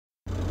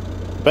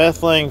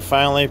Bethling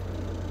finally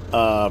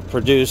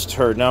produced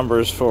her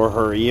numbers for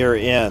her year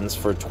ends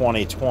for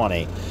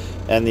 2020,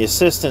 and the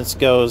assistance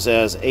goes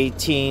as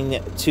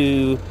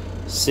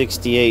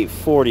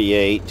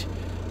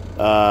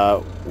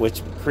 18,268.48,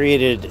 which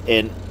created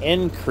an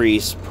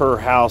increase per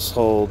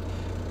household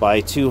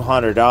by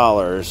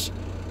 $200,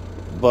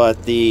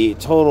 but the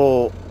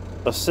total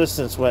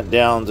assistance went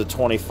down to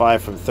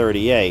 25 from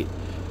 38,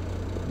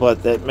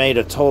 but that made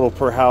a total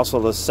per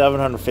household of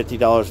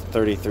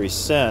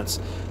 $750.33,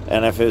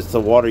 and if it's the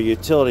water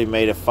utility,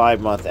 made a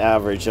 5-month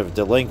average of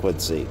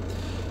delinquency.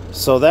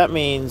 So that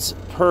means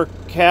per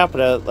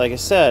capita, like I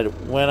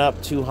said, went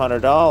up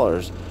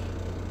 $200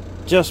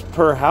 just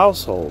per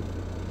household,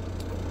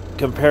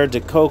 compared to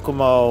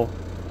Kokomo,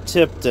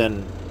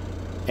 Tipton,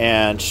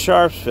 and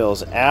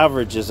Sharpsville's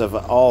averages of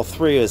all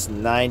three is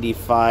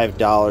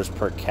 $95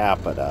 per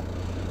capita.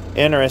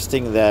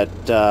 Interesting that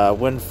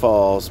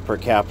Windfall's per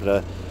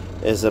capita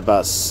is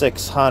about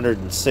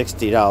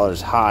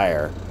 $660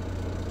 higher.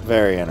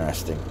 Very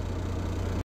interesting.